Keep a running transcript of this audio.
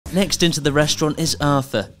Next into the restaurant is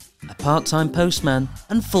Arthur, a part-time postman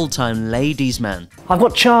and full-time ladies' man. I've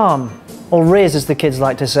got charm, or Rizz as the kids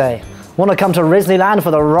like to say. Want to come to Rizzlyland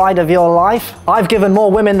for the ride of your life? I've given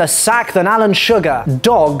more women the sack than Alan Sugar.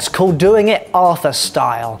 Dogs call doing it Arthur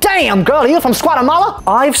style. Damn, girl, are you from Guatemala?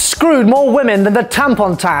 I've screwed more women than the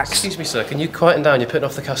tampon tax. Excuse me, sir, can you quieten down? You're putting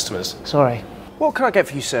off the customers. Sorry. What can I get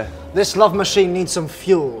for you, sir? This love machine needs some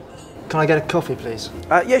fuel. Can I get a coffee, please?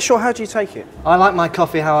 Yeah, sure. How do you take it? I like my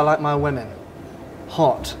coffee how I like my women.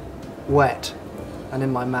 Hot, wet, and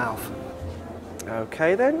in my mouth.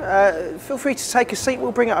 Okay, then. Feel free to take a seat.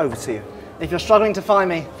 We'll bring it over to you. If you're struggling to find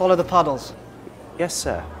me, follow the puddles. Yes,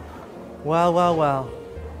 sir. Well, well, well.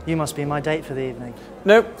 You must be my date for the evening.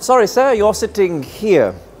 No, sorry, sir. You're sitting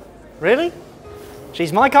here. Really?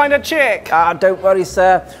 She's my kind of chick. Don't worry,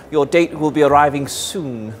 sir. Your date will be arriving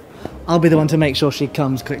soon. I'll be the one to make sure she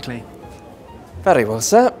comes quickly. Very well,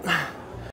 sir.